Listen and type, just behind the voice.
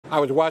I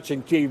was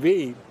watching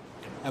TV,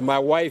 and my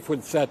wife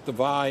would set the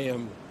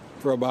volume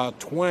for about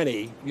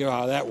 20, you know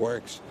how that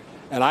works,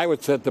 and I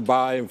would set the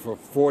volume for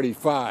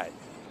 45,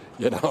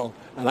 you know,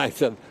 and I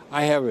said,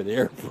 I have an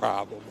ear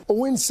problem.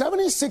 When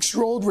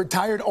 76-year-old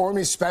retired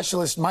Army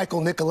specialist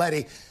Michael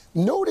Nicoletti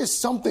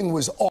noticed something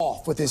was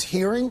off with his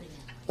hearing,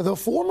 the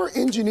former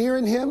engineer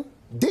in him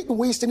didn't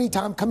waste any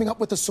time coming up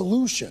with a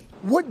solution.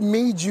 What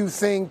made you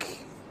think,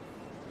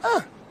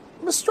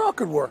 a straw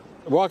could work?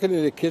 Walking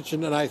into the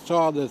kitchen, and I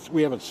saw this,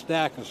 we have a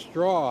stack of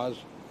straws,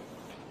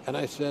 and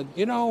I said,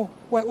 you know,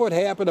 what would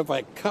happen if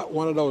I cut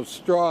one of those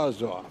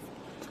straws off?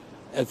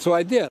 And so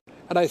I did,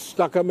 and I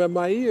stuck them in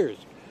my ears.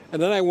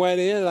 And then I went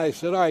in and I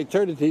said, all right,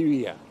 turn the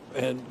TV on.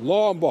 And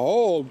lo and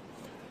behold,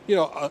 you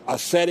know, a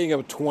setting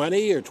of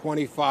 20 or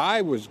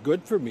 25 was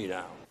good for me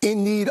now.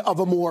 In need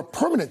of a more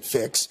permanent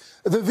fix,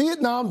 the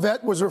Vietnam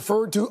vet was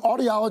referred to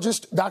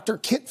audiologist Dr.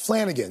 Kit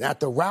Flanagan at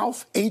the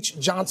Ralph H.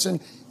 Johnson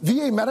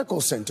VA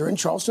Medical Center in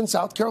Charleston,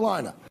 South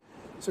Carolina.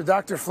 So,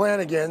 Dr.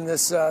 Flanagan,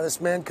 this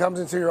man comes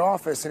into your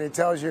office and he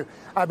tells you,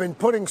 I've been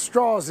putting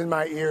straws in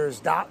my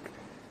ears, Doc.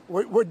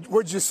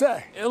 What'd you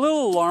say? A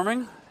little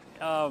alarming.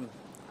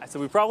 I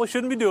said, we probably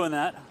shouldn't be doing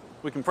that.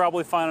 We can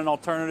probably find an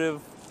alternative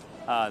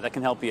that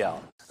can help you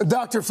out.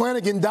 Dr.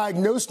 Flanagan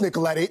diagnosed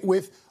Nicoletti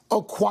with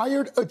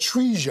acquired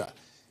atresia,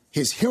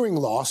 his hearing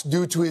loss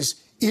due to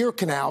his ear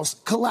canals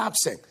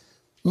collapsing.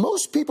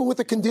 Most people with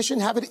the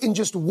condition have it in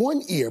just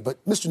one ear,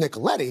 but Mr.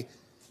 Nicoletti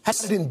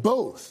has it in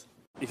both.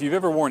 If you've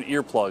ever worn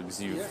earplugs,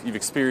 you've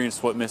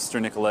experienced what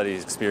Mr. Nicoletti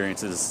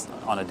experiences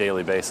on a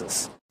daily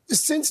basis.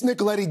 Since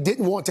Nicoletti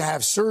didn't want to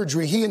have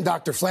surgery, he and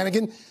Dr.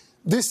 Flanagan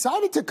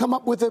decided to come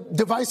up with a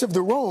device of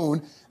their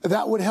own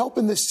that would help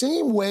in the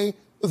same way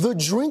the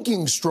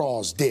drinking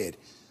straws did,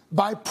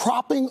 by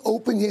propping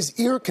open his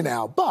ear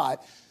canal,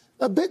 but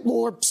a bit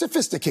more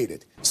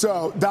sophisticated.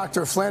 So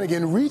Dr.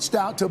 Flanagan reached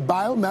out to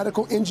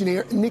biomedical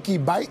engineer Nikki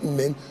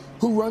Beitenman,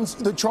 who runs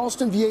the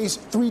Charleston VA's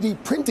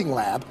 3D printing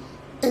lab,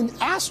 and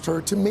asked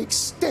her to make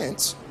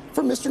stents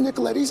for Mr.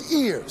 Nicoletti's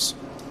ears.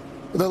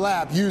 The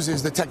lab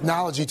uses the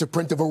technology to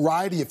print a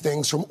variety of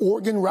things from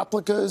organ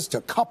replicas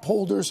to cup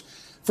holders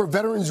for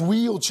veterans'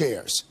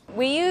 wheelchairs.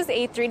 We use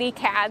a 3D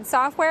CAD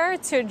software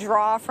to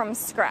draw from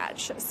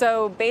scratch.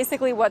 So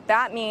basically what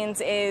that means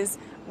is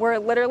we're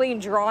literally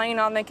drawing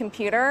on the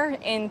computer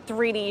in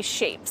 3D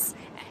shapes.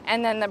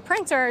 And then the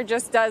printer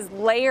just does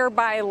layer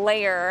by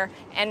layer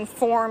and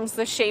forms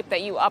the shape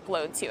that you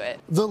upload to it.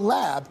 The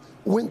lab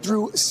went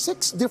through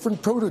 6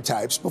 different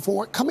prototypes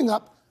before coming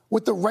up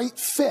with the right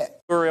fit.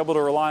 We were able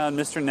to rely on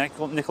Mr.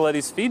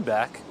 Nicoletti's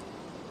feedback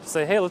to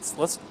say, hey,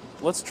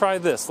 let's try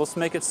this. Let's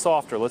make it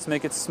softer. Let's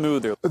make it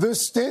smoother. The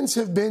stents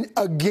have been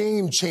a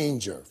game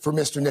changer for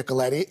Mr.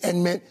 Nicoletti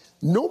and meant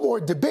no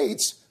more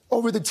debates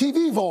over the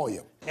TV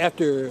volume.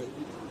 After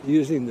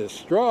using the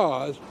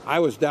straws, I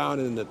was down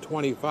in the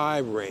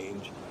 25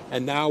 range,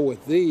 and now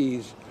with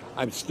these,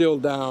 I'm still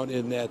down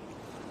in that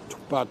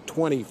about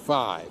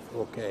 25,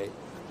 okay?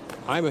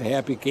 I'm a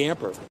happy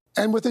camper.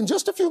 And within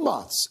just a few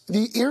months,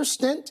 the ear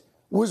stent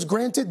was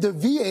granted the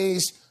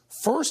VA's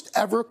first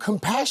ever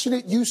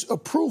compassionate use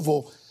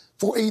approval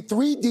for a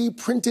 3D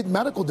printed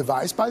medical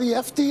device by the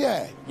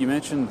FDA. You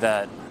mentioned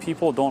that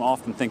people don't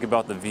often think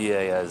about the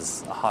VA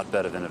as a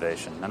hotbed of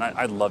innovation, and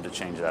I'd love to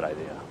change that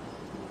idea.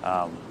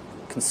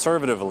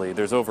 Conservatively,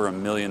 there's over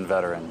 1 million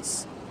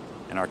veterans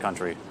in our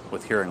country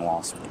with hearing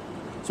loss.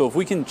 So if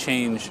we can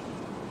change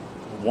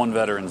one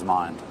veteran's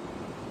mind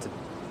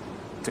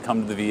to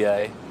come to the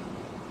VA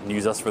and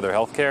use us for their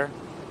health care,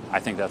 I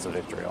think that's a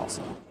victory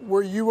also.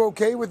 Were you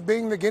okay with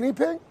being the guinea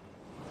pig?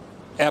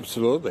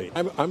 Absolutely.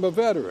 I'm a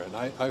veteran.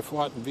 I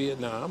fought in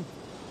Vietnam,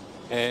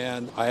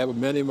 and I have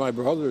many of my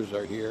brothers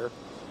are here.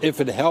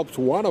 If it helps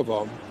one of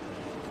them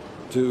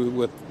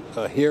with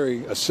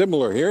a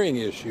similar hearing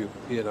issue,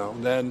 you know,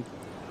 then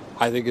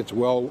I think it's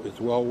well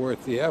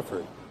worth the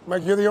effort.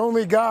 Mike, you're the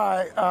only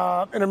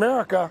guy in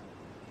America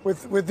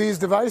with these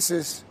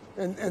devices,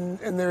 and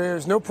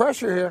there's no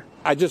pressure here.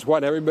 I just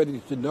want everybody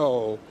to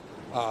know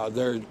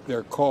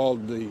they're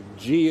called the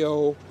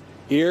Geo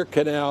Ear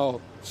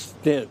Canal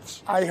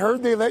Stents. I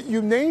heard they let you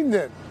name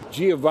them.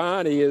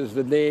 Giovanni is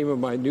the name of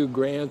my new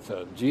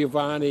grandson,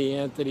 Giovanni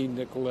Anthony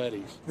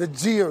Nicoletti. The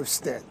Geo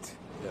Stent.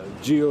 Yeah,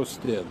 Geo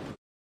Stent.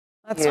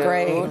 That's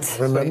great.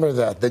 Remember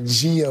that, the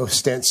Geo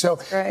Stent. So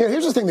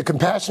here's the thing, the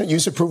compassionate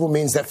use approval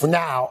means that for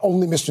now,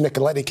 only Mr.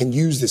 Nicoletti can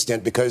use the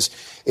stent because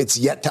it's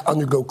yet to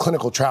undergo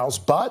clinical trials.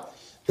 But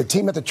the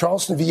team at the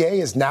Charleston VA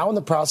is now in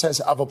the process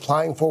of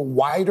applying for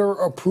wider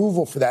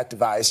approval for that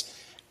device.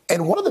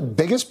 And one of the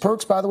biggest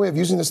perks, by the way, of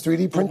using this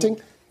 3D printing,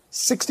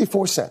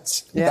 64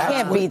 cents. Yeah.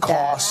 That's what it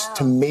costs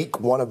to make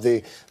one of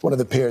the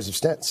pairs of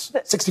stents.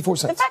 64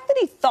 cents. The fact that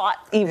he thought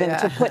even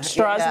to put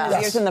straws in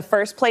his ears in the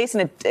first place,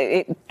 and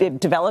it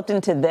developed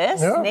into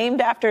this,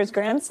 named after his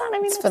grandson. I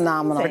mean, it's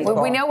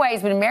phenomenal. We know why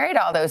he's been married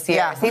all those years.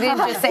 Yeah. He didn't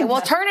just say,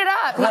 well, turn it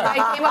up.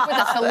 He came up with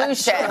a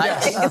solution.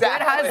 Exactly.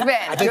 Good husband.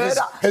 I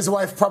think his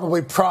wife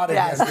probably prodded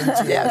him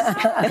into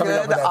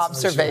Good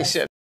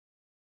observation.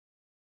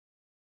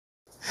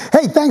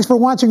 Hey, thanks for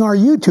watching our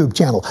YouTube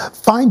channel.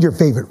 Find your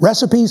favorite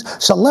recipes,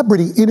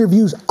 celebrity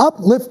interviews,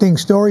 uplifting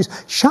stories,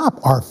 shop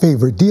our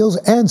favorite deals,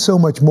 and so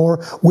much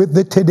more with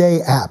the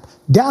Today app.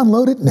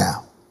 Download it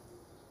now.